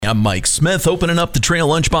I'm Mike Smith. Opening up the Trail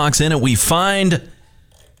Lunchbox. In it, we find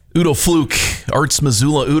Udo Fluck, Arts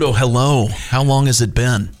Missoula. Udo, hello. How long has it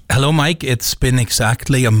been? Hello, Mike. It's been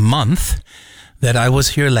exactly a month that I was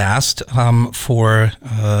here last for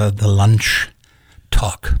the lunch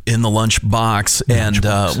talk. In the Lunchbox.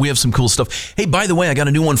 And we have some cool stuff. Hey, by the way, I got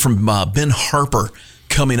a new one from Ben Harper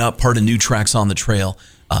coming up, part of New Tracks on the Trail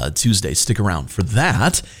Tuesday. Stick around for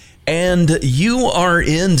that. And you are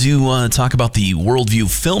in to talk about the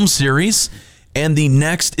Worldview film series. And the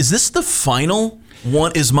next, is this the final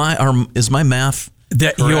one? Is my math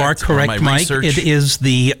correct? You are correct, Mike. Research? It is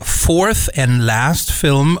the fourth and last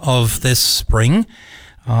film of this spring.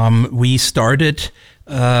 We started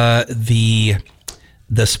the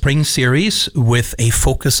spring series with a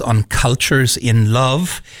focus on cultures in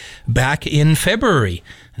love back in February.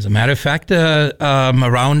 As a matter of fact,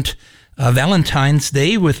 around Valentine's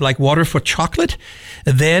Day with Like Water for Chocolate.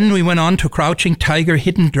 Then we went on to Crouching Tiger,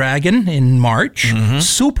 Hidden Dragon in March,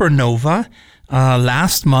 Supernova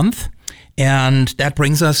last month. And that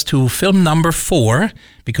brings us to film number 4,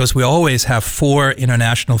 because we always have 4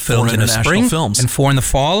 international films in the spring and 4 in the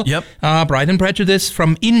fall. Yep. Bride Prejudice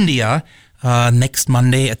from India next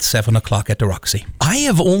Monday at 7 o'clock at the Roxy. I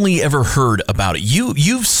have only ever heard about it.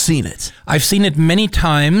 You've seen it. I've seen it many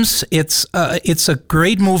times. It's a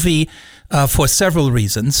great movie for several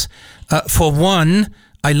reasons. For one,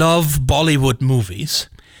 I love Bollywood movies.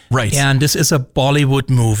 Right. And this is a Bollywood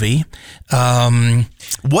movie.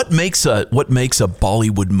 What makes a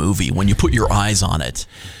Bollywood movie when you put your eyes on it?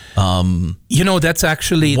 That's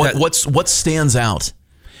actually what stands out?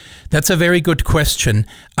 That's a very good question.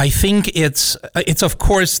 I think it's of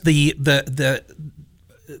course the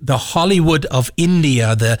Hollywood of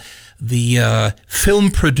India, the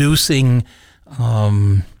film producing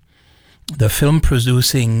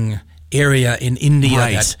area in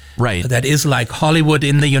India that is like Hollywood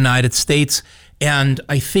in the United States. And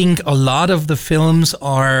I think a lot of the films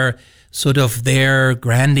are sort of their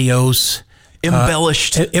grandiose,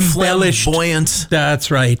 embellished, flamboyant.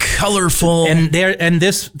 That's right. Colorful. And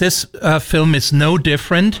this film is no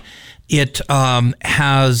different. It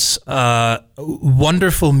has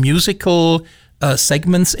wonderful musical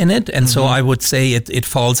segments in it, and so I would say it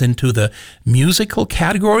falls into the musical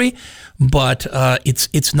category, but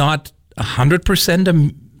it's not 100%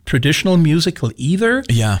 a traditional musical either.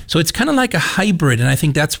 Yeah. So it's kind of like a hybrid, and I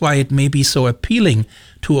think that's why it may be so appealing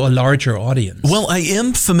to a larger audience. Well, I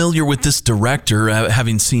am familiar with this director,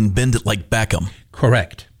 having seen Bend It Like Beckham.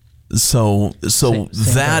 Correct. So Same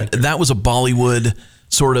that was a Bollywood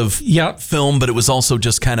sort of film, but it was also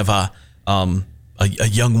just kind of a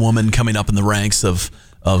young woman coming up in the ranks of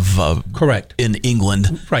correct in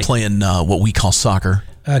England, playing what we call soccer.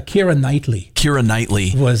 Keira Knightley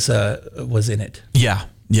was in it. Yeah.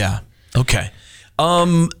 Okay.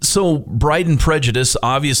 So Bride Prejudice,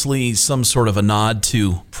 obviously some sort of a nod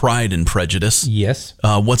to Pride and Prejudice. Yes.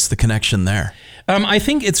 What's the connection there? I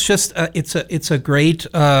think it's just it's a great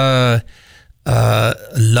love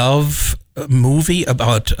movie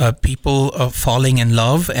about people falling in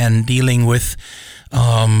love and dealing with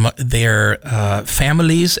their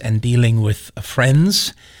families and dealing with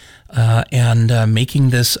friends, and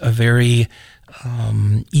making this a very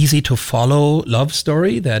easy to follow love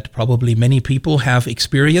story that probably many people have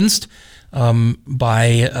experienced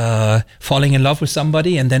by falling in love with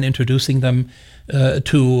somebody and then introducing them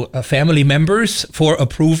to family members for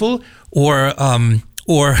approval or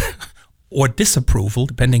disapproval,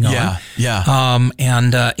 depending on.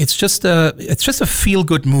 And it's just a feel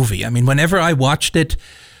good movie. I mean, whenever I watched it,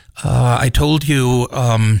 I told you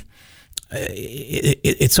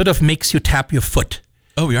it sort of makes you tap your foot.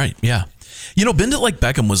 Oh, right, yeah. Bend It Like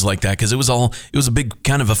Beckham was like that because it was a big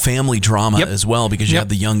kind of a family drama as well, because you had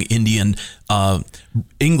the young Indian,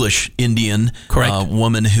 English Indian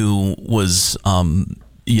woman who was,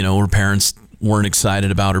 her parents weren't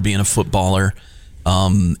excited about her being a footballer.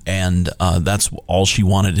 And that's all she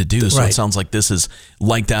wanted to do. So it sounds like this is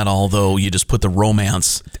like that, although you just put the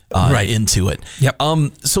romance into it. Yep.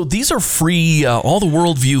 So these are free. All the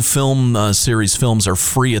Worldview film series films are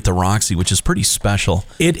free at the Roxy, which is pretty special.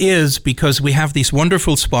 It is, because we have these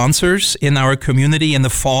wonderful sponsors in our community. In the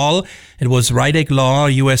fall, it was Rite Aid Law,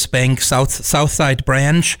 U.S. Bank, Southside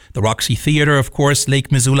Branch, the Roxy Theater, of course,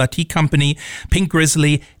 Lake Missoula Tea Company, Pink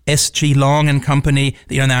Grizzly, S.G. Long and Company,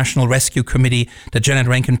 the International Rescue Committee, the Janet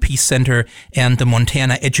Rankin Peace Center, and the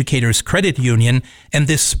Montana Educators Credit Union. And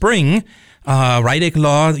this spring, Rydek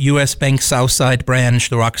Law, U.S. Bank Southside Branch,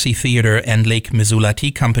 the Roxy Theater, and Lake Missoula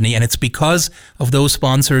Tea Company. And it's because of those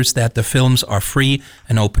sponsors that the films are free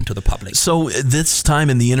and open to the public. So this time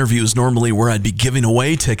in the interview is normally where I'd be giving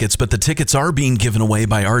away tickets, but the tickets are being given away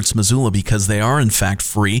by Arts Missoula because they are in fact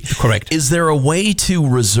free. Correct. Is there a way to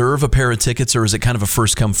reserve a pair of tickets, or is it kind of a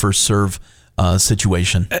first come first serve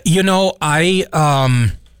situation?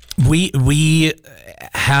 We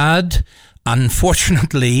had,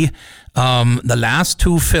 unfortunately, the last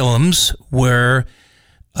two films were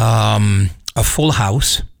a full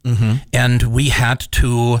house, and we had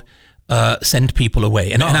to send people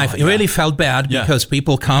away. And I really felt bad because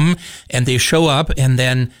people come and they show up, and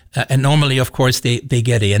then and normally, of course, they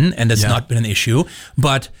get in, and it's not been an issue.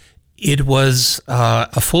 But it was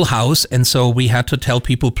a full house, and so we had to tell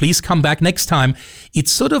people, please come back next time.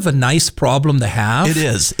 It's sort of a nice problem to have. It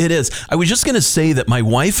is. I was just going to say that my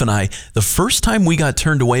wife and I, the first time we got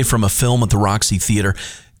turned away from a film at the Roxy Theater,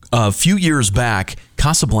 a few years back,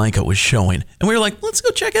 Casablanca was showing, and we were like, let's go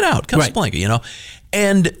check it out, Casablanca, you know?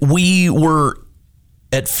 And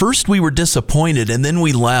at first we were disappointed, and then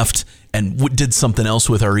we left and did something else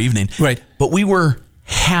with our evening. Right. But we were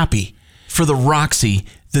happy for the Roxy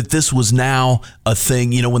that this was now a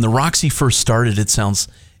thing. You know, when the Roxy first started,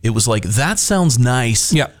 it was like, that sounds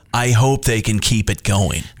nice. Yeah. I hope they can keep it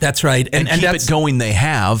going. That's right. And keep it going they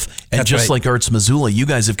have. And just like Arts Missoula, you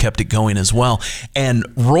guys have kept it going as well. And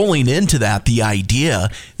rolling into that, the idea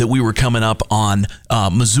that we were coming up on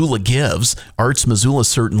Missoula Gives, Arts Missoula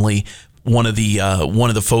certainly one of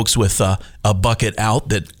the folks with a bucket out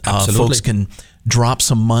that folks can drop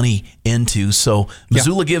some money into. So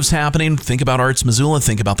Missoula Gives happening. Think about Arts Missoula.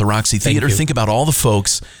 Think about the Roxy Theater. Think about all the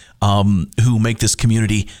folks who make this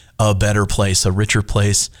community a better place, a richer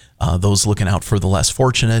place. Those looking out for the less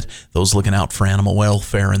fortunate, those looking out for animal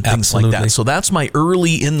welfare and things like that. So that's my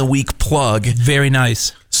early in the week plug. Very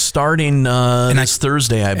nice. Starting this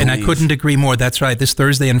Thursday, I believe. And I couldn't agree more. That's right. This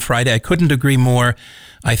Thursday and Friday, I couldn't agree more.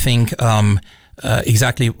 I think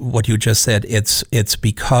exactly what you just said. It's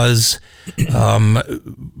because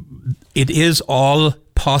it is all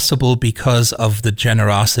possible because of the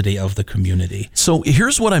generosity of the community. So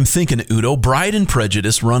here's what I'm thinking, Udo. Bride and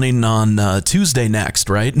Prejudice running on Tuesday next,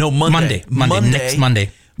 right? No, Monday. Next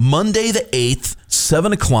Monday. Monday the 8th,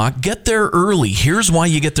 7 o'clock. Get there early. Here's why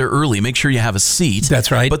you get there early. Make sure you have a seat.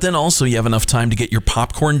 That's right. But then also you have enough time to get your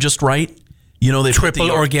popcorn just right. You know, they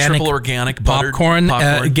triple organic popcorn.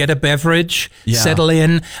 Get a beverage, settle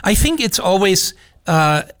in. I think it's always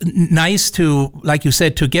nice to, like you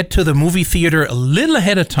said, to get to the movie theater a little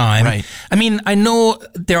ahead of time. Right. I mean, I know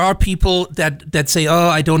there are people that say, oh,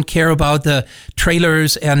 I don't care about the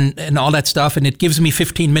trailers and all that stuff, and it gives me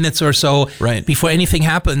 15 minutes or so before anything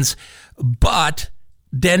happens. But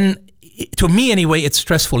then, to me anyway, it's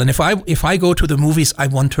stressful. And if I go to the movies, I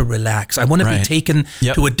want to relax. I want to be taken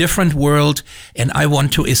to a different world, and I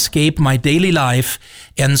want to escape my daily life.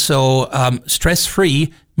 And so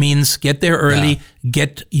stress-free means get there early,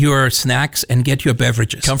 get your snacks, and get your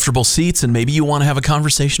beverages. Comfortable seats, and maybe you want to have a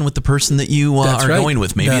conversation with the person that you are going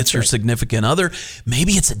with. Maybe it's your significant other.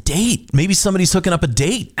 Maybe it's a date. Maybe somebody's hooking up a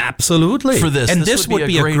date. Absolutely. For this. And this would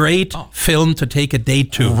be a great film to take a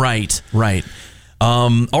date to. Right.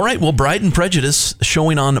 All right. Well, Bride and Prejudice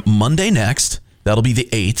showing on Monday next. That'll be the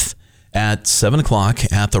 8th at 7 o'clock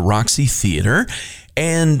at the Roxy Theater.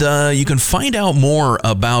 And you can find out more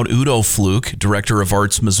about Udo Fluck, director of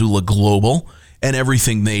Arts Missoula Global, and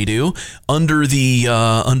everything they do under the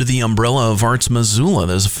umbrella of Arts Missoula.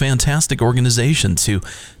 There's a fantastic organization to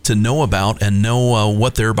know about and know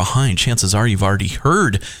what they're behind. Chances are you've already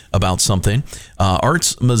heard about something.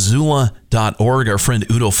 artsmissoula.org. Our friend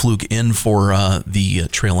Udo Fluck in for the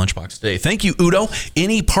Trail Lunchbox today. Thank you, Udo.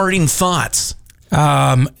 Any parting thoughts?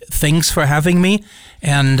 Thanks for having me.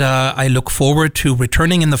 And I look forward to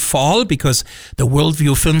returning in the fall, because the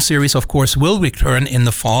Worldview film series, of course, will return in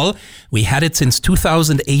the fall. We had it since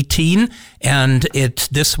 2018, and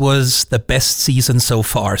this was the best season so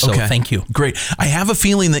far. So thank you. Great. I have a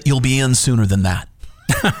feeling that you'll be in sooner than that.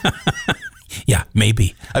 Yeah,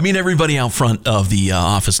 maybe. I mean, everybody out front of the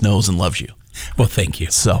office knows and loves you. Well, thank you.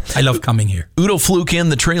 So I love coming here. Udo Fluck in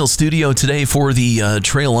the Trail Studio today for the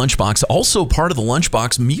Trail Lunchbox. Also part of the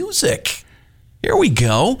Lunchbox music. Here we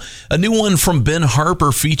go. A new one from Ben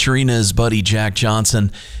Harper featuring his buddy Jack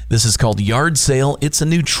Johnson. This is called Yard Sale. It's a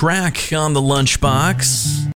new track on the Lunchbox.